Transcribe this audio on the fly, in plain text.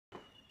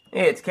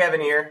Hey, it's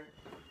Kevin here,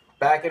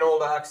 back in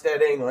old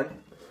Oxted, England.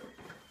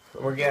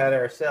 We got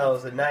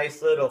ourselves a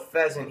nice little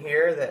pheasant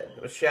here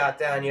that was shot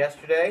down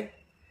yesterday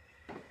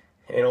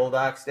in old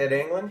Oxted,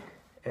 England.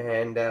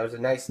 And it was a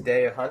nice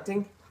day of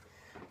hunting,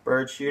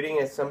 bird shooting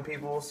as some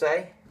people will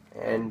say.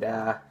 And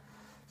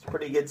it's a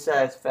pretty good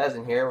sized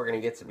pheasant here. We're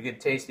going to get some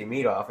good tasty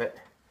meat off it.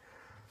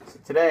 So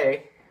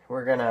today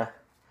we're going to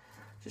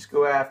just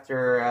go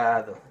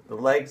after the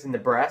legs and the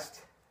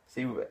breast.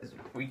 See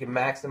if we can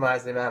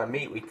maximize the amount of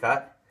meat we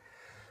cut.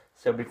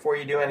 So before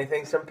you do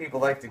anything, some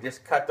people like to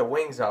just cut the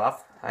wings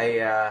off.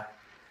 I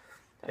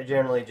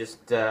generally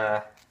just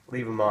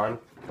leave them on,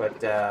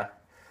 but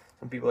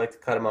some people like to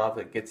cut them off.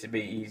 It gets to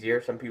be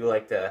easier. Some people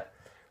like to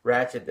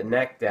ratchet the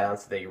neck down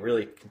so they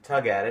really can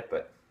tug at it.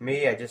 But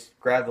me, I just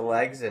grab the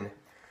legs and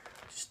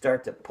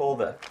start to pull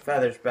the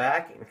feathers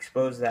back and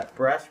expose that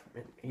breast.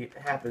 It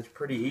happens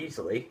pretty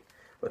easily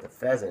with a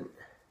pheasant.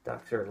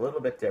 Ducks are a little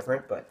bit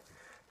different, but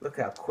look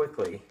how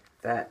quickly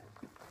that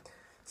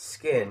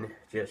skin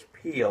just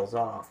peels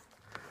off.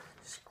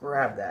 Just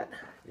grab that,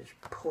 just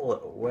pull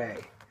it away,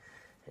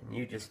 and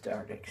you just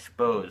start to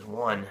expose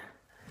one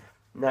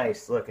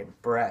nice looking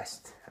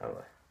breast of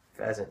a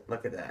pheasant.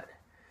 Look at that.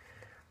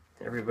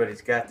 Everybody's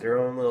got their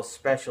own little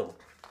special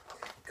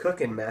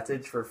cooking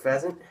methods for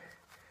pheasant,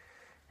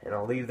 and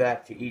I'll leave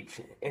that to each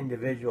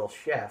individual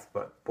chef.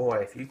 But boy,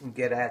 if you can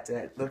get at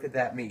that, look at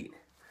that meat.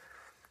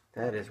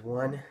 That is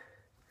one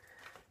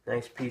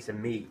nice piece of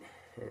meat.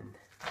 And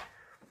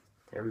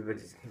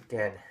everybody's,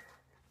 again,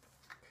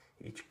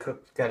 each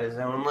cook's got his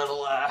own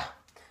little,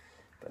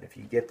 but if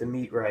you get the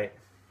meat right,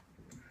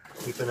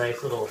 keep a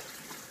nice little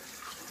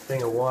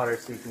thing of water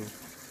so you can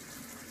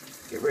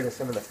get rid of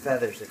some of the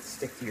feathers that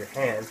stick to your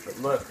hands. But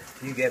look,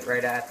 if you get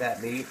right at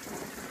that meat,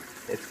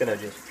 it's going to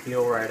just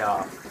peel right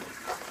off.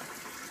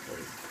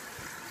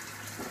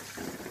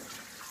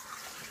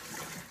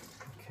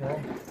 Okay,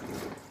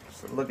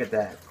 so look at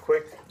that,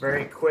 quick,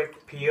 very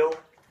quick peel.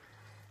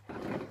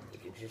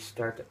 Just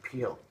start to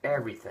peel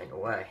everything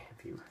away.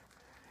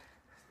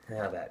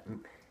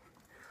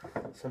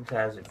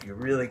 Sometimes if you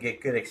really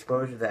get good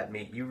exposure to that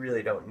meat, you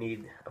really don't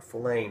need a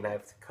filleting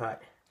knife to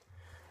cut.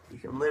 You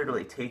can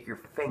literally take your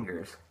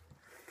fingers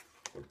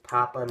and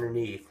pop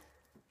underneath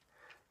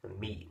the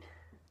meat.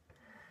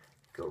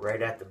 Go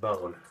right at the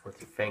bone with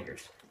your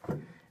fingers,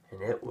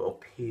 and it will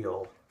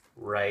peel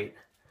right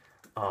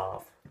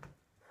off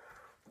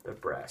the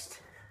breast.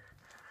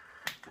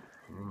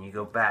 And then you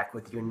go back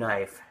with your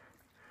knife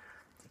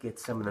to get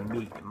some of the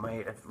meat you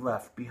might have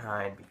left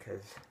behind,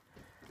 because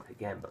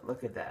again, but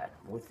look at that,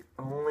 with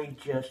only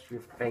just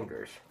your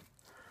fingers.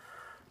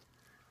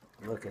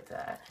 Look at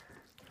that.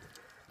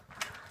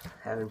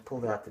 Having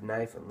pulled out the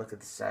knife, and look at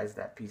the size of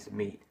that piece of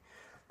meat.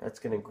 That's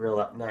going to grill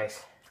up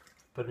nice.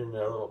 Put it in a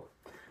little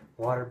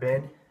water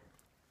bin.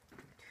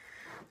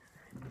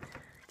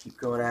 Keep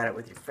going at it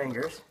with your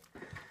fingers.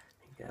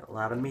 You got a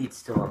lot of meat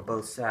still on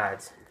both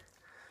sides.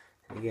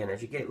 And again,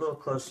 as you get a little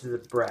closer to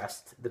the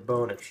breast, the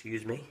bone,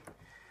 excuse me,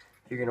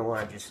 you're going to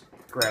want to just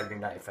grab your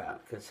knife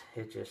out, because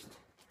it just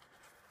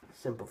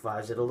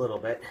simplifies it a little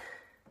bit.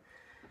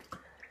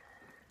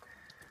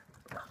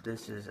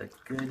 This is a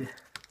good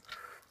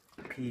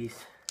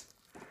piece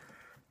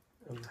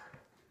of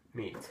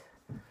meat.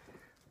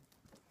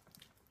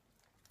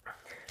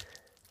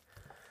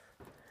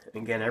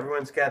 Again,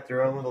 everyone's got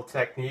their own little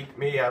technique.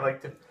 Me, I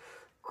like to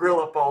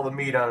grill up all the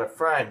meat on a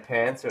frying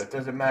pan, so it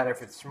doesn't matter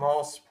if it's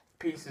small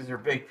pieces or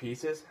big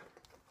pieces.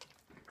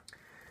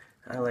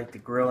 I like to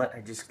grill it. I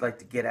just like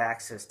to get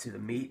access to the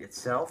meat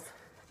itself.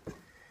 And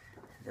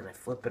then I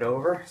flip it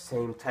over.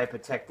 Same type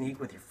of technique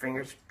with your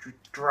fingers.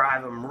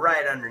 Drive them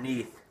right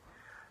underneath.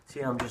 See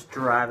how I'm just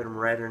driving them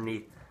right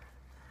underneath.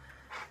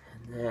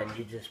 And then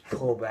you just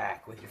pull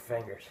back with your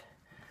fingers.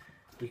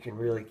 You can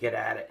really get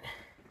at it.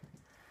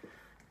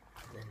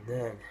 And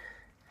then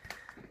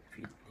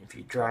if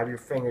you drive your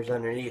fingers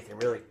underneath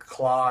and really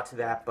claw to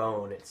that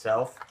bone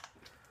itself,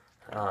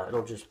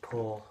 it'll just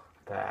pull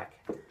back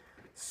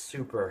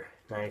super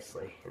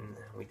nicely. And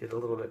we did a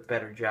little bit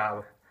better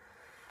job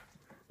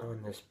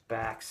on this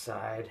back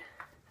side,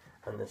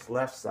 on this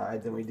left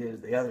side, than we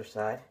did the other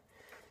side.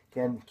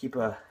 Again, keep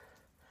a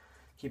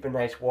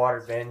nice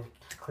water bin,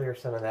 clear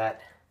some of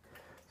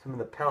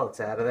the pellets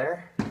out of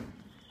there.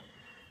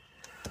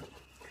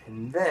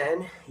 And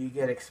then you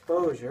get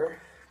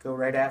exposure. Go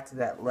right after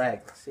that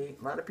leg. See,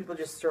 a lot of people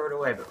just throw it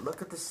away, but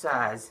look at the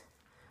size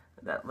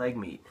of that leg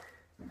meat.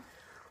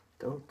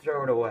 Don't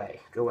throw it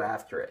away. Go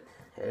after it.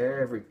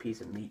 Every piece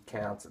of meat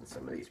counts in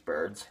some of these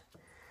birds.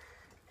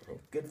 And a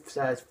good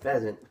sized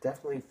pheasant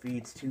definitely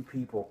feeds 2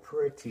 people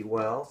pretty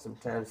well.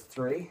 Sometimes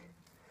 3.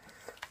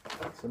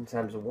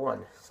 Sometimes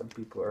 1. Some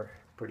people are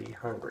pretty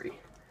hungry.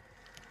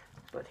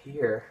 But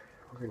here,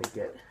 we're going to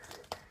get,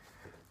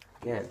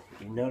 again,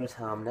 you notice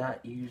how I'm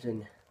not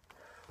using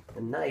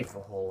the knife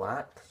a whole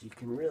lot, because you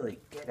can really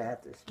get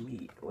at this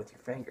meat with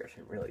your fingers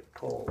and really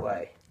pull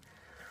away.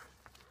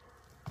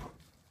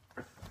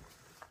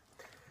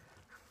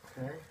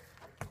 Okay,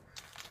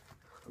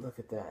 look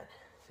at that.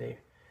 See,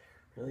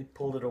 really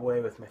pulled it away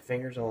with my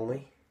fingers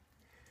only.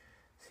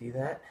 See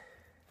that?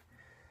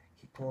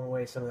 Keep pulling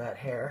away some of that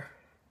hair,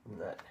 and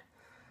that,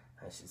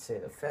 I should say,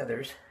 the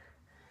feathers.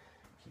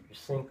 Keep your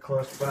sink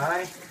close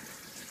by.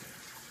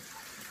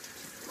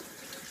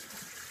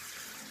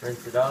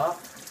 Rinse it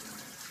off.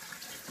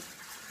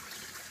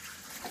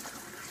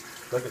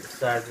 Look at the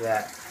size of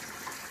that.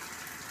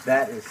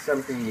 That is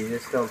something you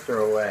just don't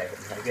throw away.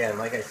 And again,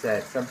 like I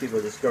said, some people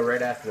just go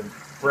right after the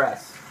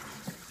breasts,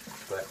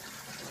 but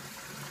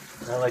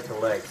I like the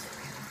legs.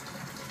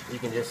 You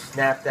can just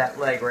snap that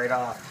leg right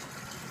off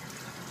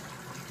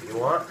if you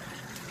want,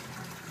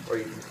 or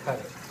you can cut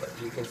it. But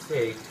you can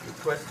see, you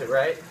twist it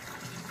right,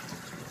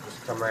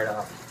 just come right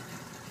off.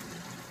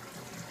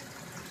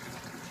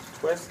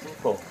 Twist and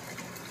pull.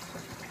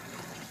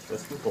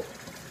 Twist and pull.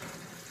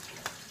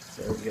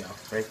 There we go,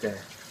 right there.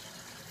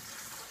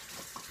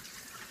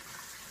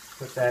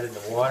 Put that in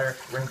the water,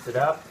 rinse it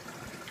up,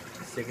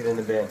 stick it in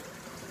the bin.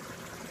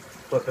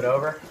 Flip it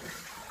over.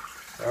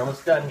 We're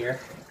almost done here.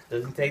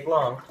 Doesn't take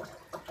long.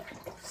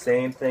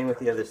 Same thing with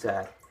the other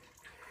side.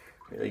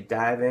 Really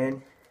dive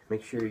in,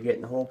 make sure you're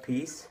getting the whole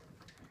piece.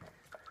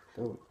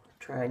 Don't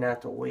try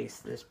not to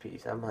waste this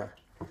piece. I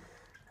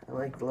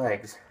like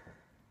legs.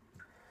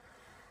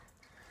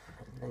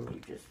 And then you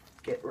just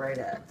get right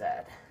at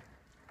that.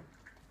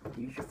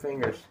 Use your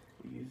fingers.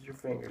 Use your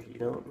fingers. You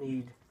don't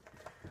need.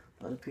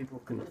 A lot of people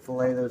can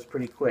fillet those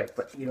pretty quick,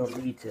 but you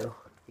don't need to.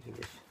 You can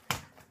just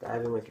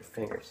dive in with your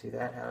fingers. See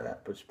that? How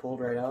that was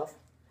pulled right off?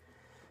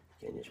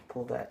 You can just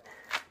pull that.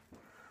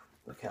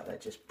 Look how that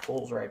just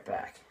pulls right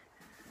back.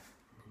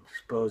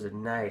 Expose a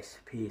nice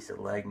piece of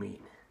leg meat.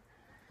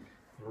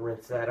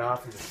 Rinse that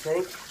off in the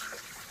sink.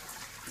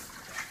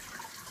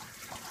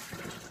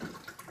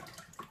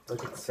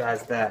 Look at the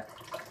size of that.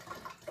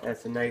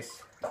 That's a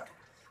nice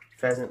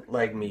pheasant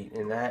leg meat,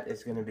 and that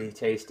is going to be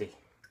tasty.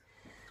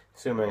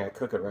 Assuming I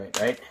cook it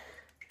right?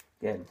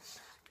 Again,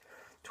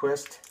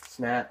 twist,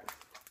 snap,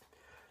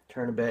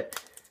 turn a bit,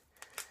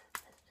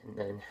 and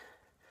then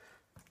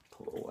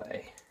pull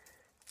away.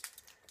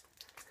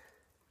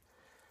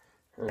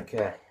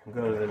 Okay, I'm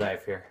going to the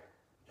knife here.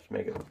 Just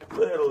make it a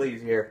little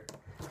easier.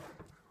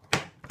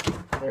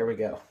 There we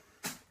go.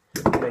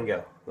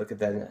 Bingo. Look at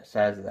that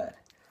size of that.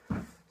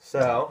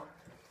 So,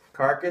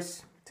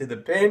 carcass to the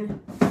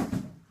bin.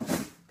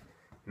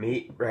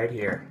 Meat right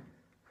here.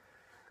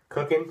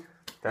 Cooking,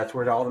 that's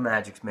where all the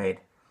magic's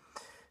made.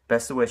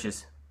 Best of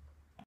wishes.